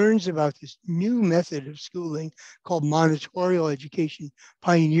 he learns about this new method of schooling called monitorial education,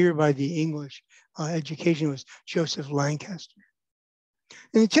 pioneered by the English educationalist Joseph Lancaster.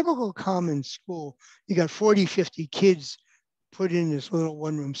 In a typical common school, you got 40, 50 kids put in this little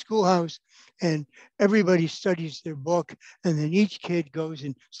one-room schoolhouse, and everybody studies their book, and then each kid goes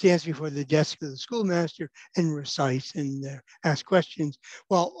and stands before the desk of the schoolmaster and recites and asks questions,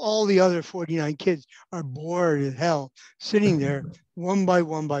 while all the other 49 kids are bored as hell, sitting there one by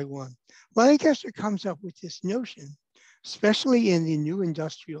one by one. Lancaster comes up with this notion, especially in the new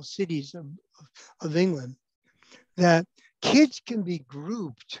industrial cities of England, that kids can be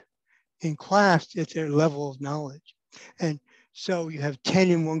grouped in class at their level of knowledge. And so you have 10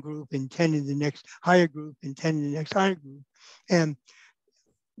 in one group and 10 in the next higher group and 10 in the next higher group. And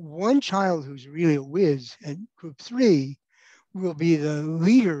one child who's really a whiz at group 3 will be the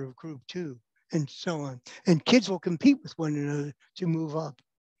leader of group 2 and so on. And kids will compete with one another to move up.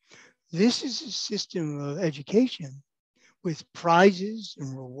 This is a system of education with prizes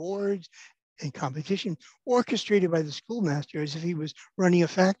and rewards and competition orchestrated by the schoolmaster as if he was running a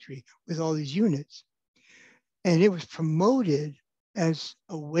factory with all these units. And it was promoted as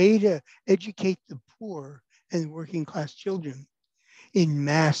a way to educate the poor and working class children in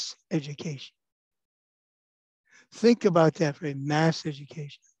mass education. Think about that for a mass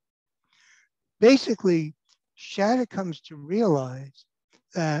education. Basically, Shattuck comes to realize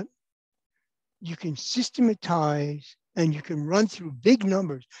that you can systematize and you can run through big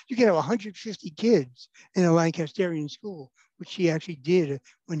numbers. You can have 150 kids in a Lancasterian school, which he actually did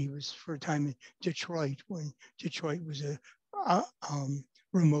when he was for a time in Detroit, when Detroit was a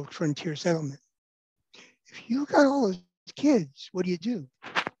remote frontier settlement. If you got all those kids, what do?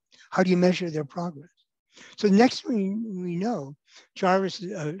 How do you measure their progress? So next thing we know,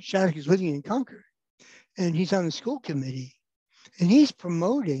 Shattuck is living in Concord, and he's on the school committee, and he's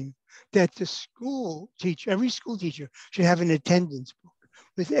promoting that the school teacher, every school teacher should have an attendance book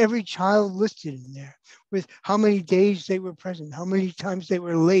with every child listed in there, with how many days they were present, how many times they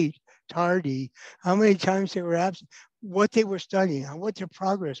were late, tardy, how many times they were absent, what they were studying, what their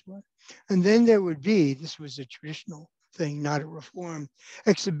progress was. And then there would be, this was a traditional thing, not a reform,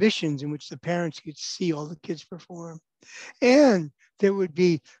 exhibitions in which the parents could see all the kids perform. And there would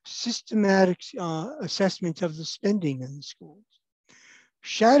be systematic assessment of the spending in the schools.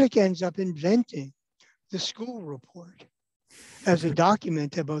 Shattuck ends up inventing the school report as a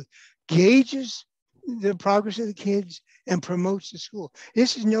document that both gauges the progress of the kids and promotes the school.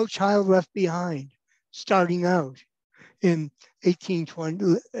 This is No Child Left Behind, starting out in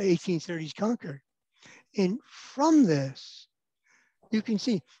 1830s Concord. And from this, you can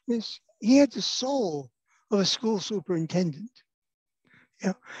see this, he had the soul of a school superintendent.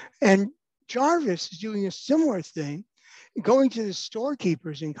 Yeah. And Jarvis is doing a similar thing, going to the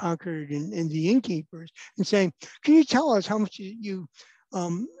storekeepers in Concord and the innkeepers and saying, can you tell us how much how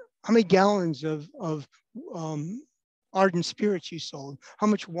many gallons of ardent spirits you sold? How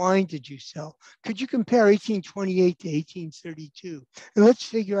much wine did you sell? Could you compare 1828 to 1832? And let's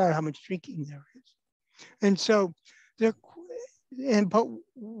figure out how much drinking there is. And so, but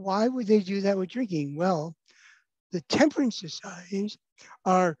why would they do that with drinking? Well, the temperance societies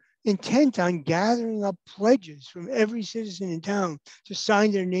are intent on gathering up pledges from every citizen in town to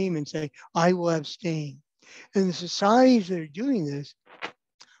sign their name and say, I will abstain. And the societies that are doing this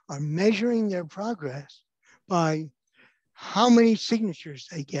are measuring their progress by how many signatures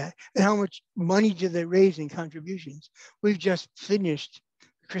they get and how much money do they raise in contributions. We've just finished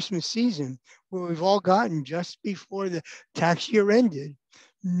the Christmas season where we've all gotten, just before the tax year ended,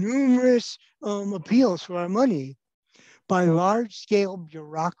 numerous appeals for our money by large-scale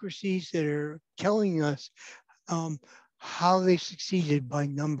bureaucracies that are telling us how they succeeded by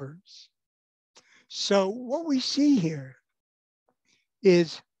numbers. So what we see here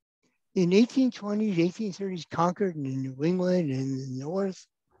is in 1820s, 1830s, Concord and in New England and in the North,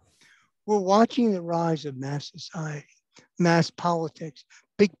 we're watching the rise of mass society, mass politics,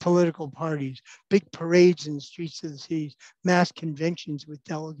 big political parties, big parades in the streets of the cities, mass conventions with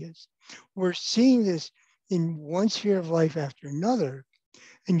delegates. We're seeing this in one sphere of life after another,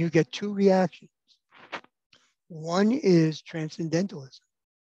 and you get two reactions. One is transcendentalism.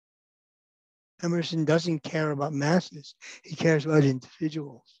 Emerson doesn't care about masses, he cares about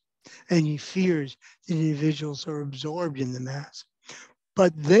individuals. And he fears that individuals are absorbed in the mass.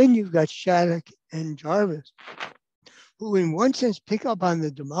 But then you've got Shattuck and Jarvis, who in one sense pick up on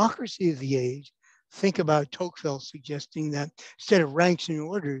the democracy of the age. Think about Tocqueville suggesting that instead of ranks and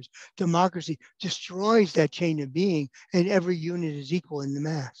orders, democracy destroys that chain of being and every unit is equal in the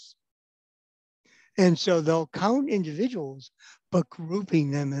mass. And so they'll count individuals, but grouping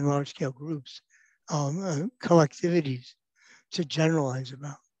them in large scale groups, collectivities to generalize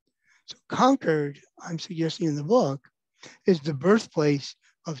about. So Concord, I'm suggesting in the book, is the birthplace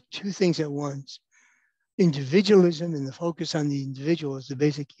of two things at once. Individualism and the focus on the individual as the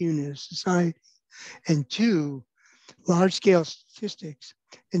basic unit of society. And two, large-scale statistics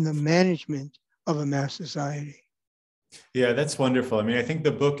in the management of a mass society. Yeah, that's wonderful. I mean, I think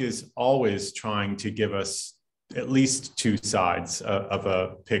the book is always trying to give us at least two sides of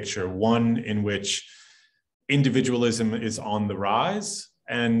a picture. One in which individualism is on the rise,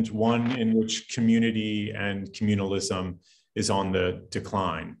 and one in which community and communalism is on the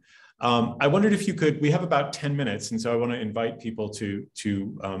decline. I wondered if you could, we have about 10 minutes, and so I want to invite people to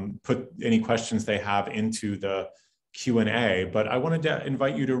put any questions they have into the Q&A, but I wanted to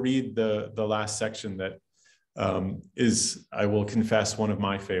invite you to read the last section that is, I will confess, one of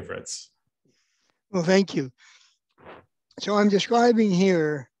my favorites. Well, thank you. So I'm describing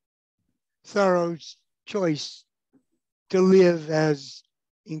here Thoreau's choice to live as,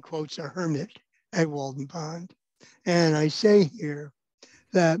 in quotes, a hermit at Walden Pond. And I say here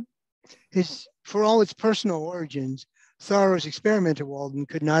that for all its personal origins, Thoreau's experiment at Walden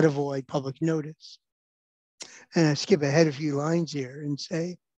could not avoid public notice. And I skip ahead a few lines here and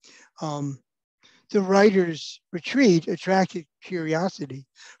say, the writer's retreat attracted curiosity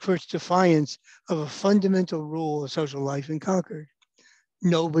for its defiance of a fundamental rule of social life in Concord.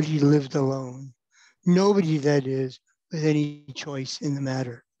 Nobody lived alone. Nobody, that is, with any choice in the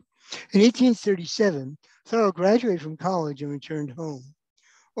matter. In 1837, Thoreau graduated from college and returned home.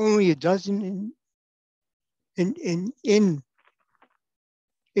 Only a dozen in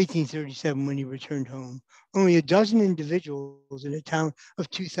 1837, when he returned home, only a dozen individuals in a town of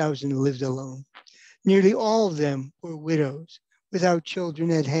 2,000 lived alone. Nearly all of them were widows without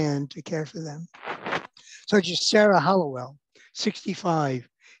children at hand to care for them, such as Sarah Hallowell, 65,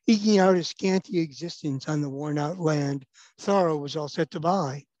 eking out a scanty existence on the worn-out land Thoreau was all set to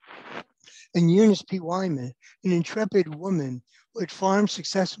buy. And Eunice P. Wyman, an intrepid woman who had farmed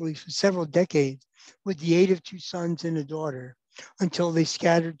successfully for several decades with the aid of two sons and a daughter until they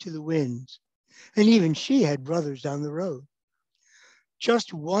scattered to the winds. And even she had brothers down the road.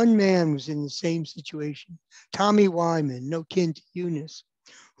 Just one man was in the same situation, Tommy Wyman, no kin to Eunice,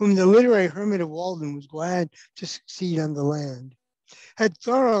 whom the literary hermit of Walden was glad to succeed on the land. Had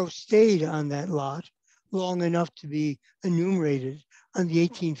Thoreau stayed on that lot long enough to be enumerated on the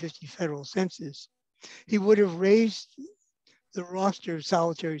 1850 federal census, he would have raised the roster of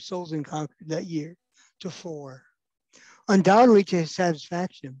solitary souls in Concord that year to 4. Undoubtedly to his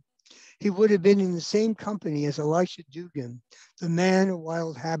satisfaction, he would have been in the same company as Elisha Dugan, the man of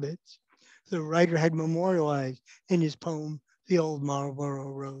wild habits, the writer had memorialized in his poem, The Old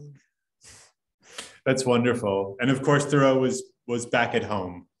Marlborough Road. That's wonderful. And of course, Thoreau was back at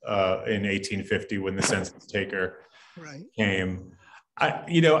home in 1850 when the census taker came.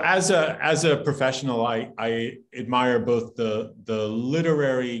 As a professional, I admire both the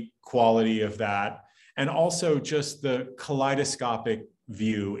literary quality of that and also just the kaleidoscopic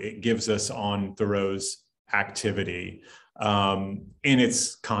view it gives us on Thoreau's activity in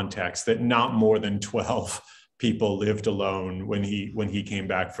its context, that not more than 12 people lived alone when he came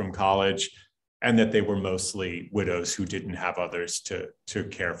back from college, and that they were mostly widows who didn't have others to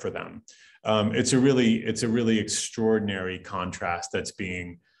care for them. It's a really extraordinary contrast that's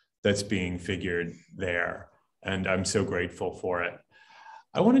being figured there, and I'm so grateful for it.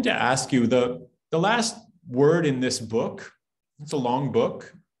 I wanted to ask you, the last word in this book, it's a long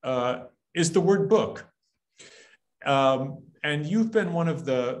book, is the word book. And you've been one of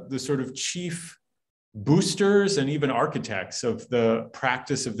the sort of chief boosters and even architects of the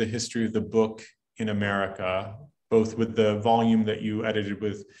practice of the history of the book in America, both with the volume that you edited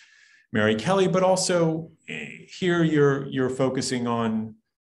with Mary Kelley, but also here you're focusing on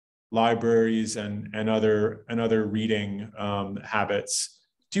libraries and other reading habits.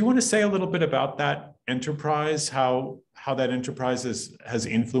 Do you want to say a little bit about that enterprise, how that enterprise has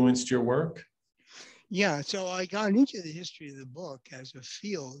influenced your work? Yeah, so I got into the history of the book as a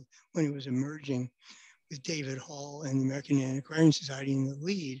field when it was emerging with David Hall and the American Antiquarian Society in the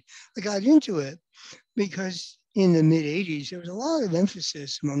lead. I got into it because in the mid-'80s, there was a lot of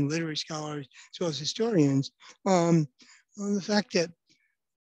emphasis among literary scholars as well as historians on the fact that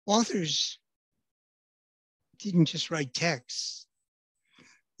authors didn't just write texts.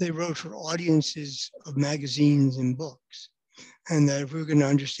 They wrote for audiences of magazines and books. And that if we were going to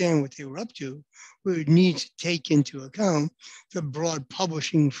understand what they were up to, we would need to take into account the broad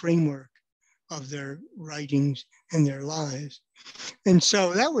publishing framework of their writings and their lives. And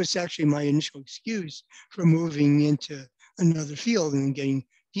so that was actually my initial excuse for moving into another field and getting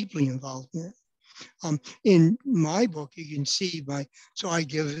deeply involved in it. In my book, you can see so I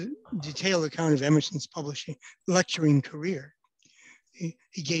give a detailed account of Emerson's lecturing career.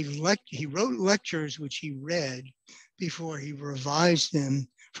 He wrote lectures which he read before he revised them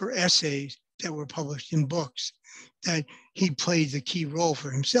for essays that were published in books, that he played the key role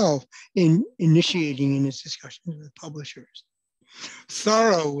for himself in initiating in his discussions with publishers.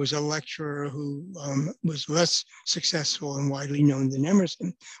 Thoreau was a lecturer who was less successful and widely known than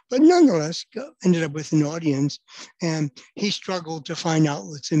Emerson, but nonetheless ended up with an audience, and he struggled to find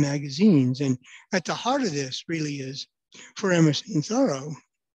outlets in magazines. And at the heart of this really is, for Emerson and Thoreau,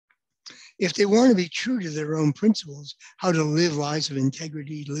 if they want to be true to their own principles, how to live lives of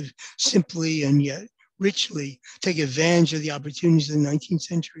integrity, live simply and yet richly, take advantage of the opportunities of the 19th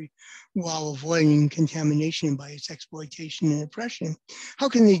century while avoiding contamination by its exploitation and oppression. How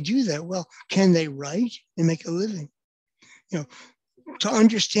can they do that? Well, can they write and make a living? To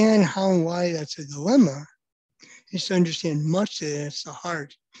understand how and why that's a dilemma is to understand much that it's the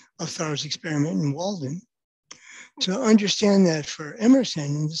heart of Thoreau's experiment in Walden. To understand that for Emerson,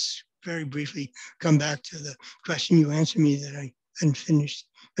 and this very briefly come back to the question you answered me that I hadn't finished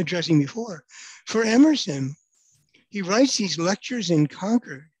addressing before. For Emerson, he writes these lectures in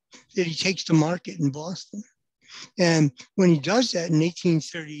Concord that he takes to market in Boston. And when he does that in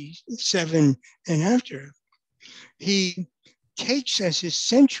 1837 and after, he takes as his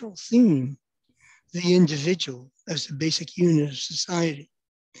central theme the individual as the basic unit of society.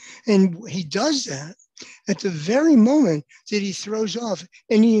 And he does that at the very moment that he throws off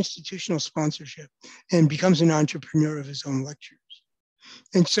any institutional sponsorship and becomes an entrepreneur of his own lectures.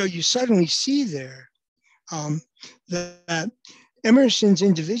 And so you suddenly see there that Emerson's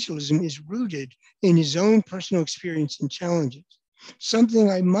individualism is rooted in his own personal experience and challenges, something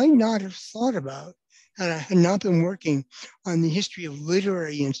I might not have thought about had I had not been working on the history of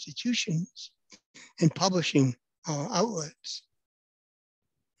literary institutions and publishing outlets.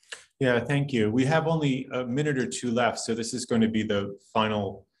 Yeah, thank you. We have only a minute or two left, so this is going to be the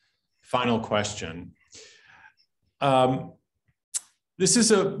final question. This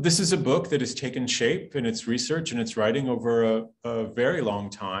is a book that has taken shape in its research and its writing over a very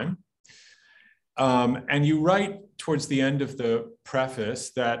long time. And you write towards the end of the preface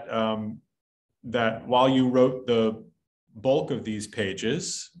that that while you wrote the bulk of these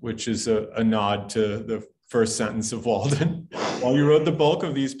pages, which is a nod to the first sentence of Walden, while you wrote the bulk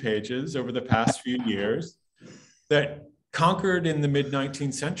of these pages over the past few years, that Concord in the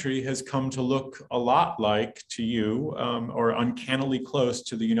mid-19th century has come to look a lot like to you, or uncannily close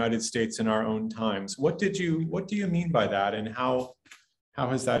to the United States in our own times. What do you mean by that, and how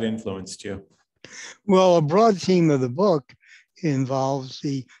has that influenced you? Well, a broad theme of the book involves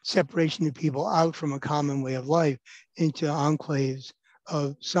the separation of people out from a common way of life into enclaves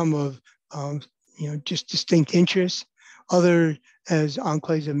of some of just distinct interests, other as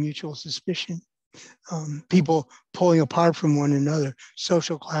enclaves of mutual suspicion. People pulling apart from one another,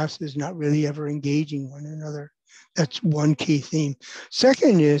 social classes not really ever engaging one another. That's one key theme.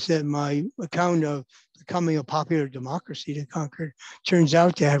 Second is that my account of becoming a popular democracy to Concord turns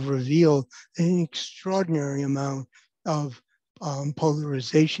out to have revealed an extraordinary amount of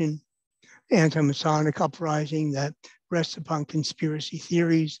polarization, anti-Masonic uprising that rests upon conspiracy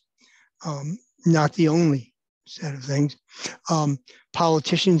theories, not the only set of things.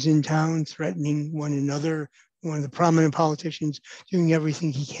 Politicians in town threatening one another, one of the prominent politicians doing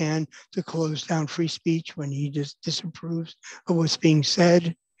everything he can to close down free speech when he just disapproves of what's being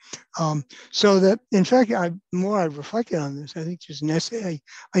said. So that, in fact, the more I've reflected on this, I think there's an essay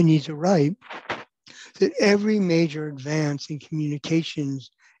I need to write, that every major advance in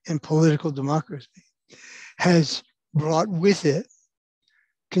communications and political democracy has brought with it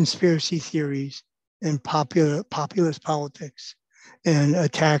conspiracy theories and populist politics and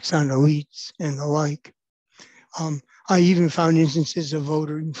attacks on elites and the like. I even found instances of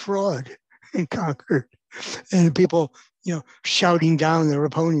voter fraud in Concord, and people, shouting down their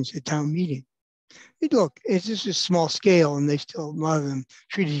opponents at town meeting. Look, it's just a small scale, and a lot of them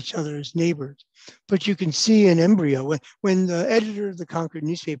treated each other as neighbors. But you can see an embryo when the editor of the Concord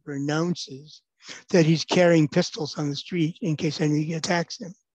newspaper announces that he's carrying pistols on the street in case anybody attacks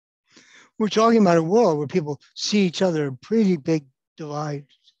him. We're talking about a world where people see each other pretty big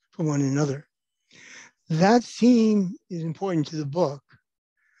divides from one another. That theme is important to the book,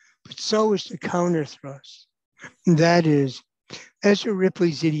 but so is the counter thrust. And that is Ezra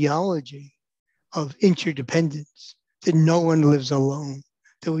Ripley's ideology of interdependence, that no one lives alone,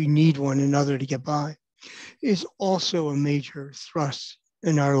 that we need one another to get by, is also a major thrust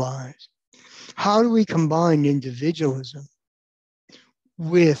in our lives. How do we combine individualism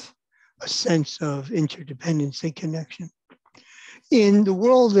with a sense of interdependence and connection? In the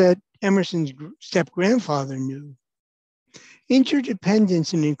world that Emerson's step-grandfather knew,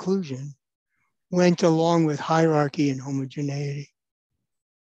 interdependence and inclusion went along with hierarchy and homogeneity.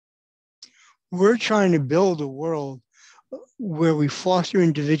 We're trying to build a world where we foster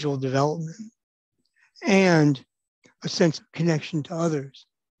individual development and a sense of connection to others,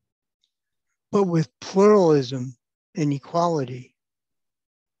 but with pluralism and equality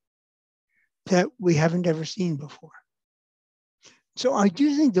that we haven't ever seen before. So I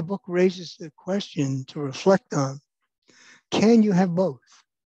do think the book raises the question to reflect on, can you have both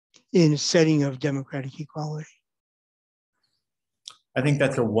in a setting of democratic equality? I think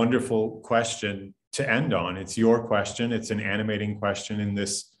that's a wonderful question to end on. It's your question. It's an animating question in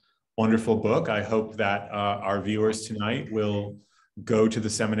this wonderful book. I hope that our viewers tonight will go to the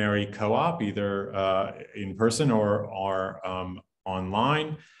seminary co-op, either in person or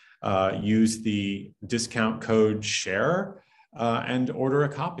online, use the discount code SHARE, and order a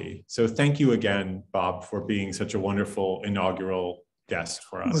copy. So thank you again, Bob, for being such a wonderful inaugural guest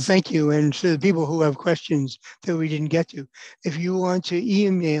for us. Well, thank you. And to the people who have questions that we didn't get to, if you want to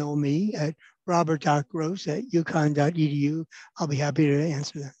email me at robert.gross@uconn.edu, I'll be happy to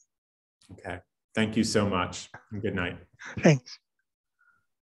answer them. Okay. Thank you so much. And good night. Thanks.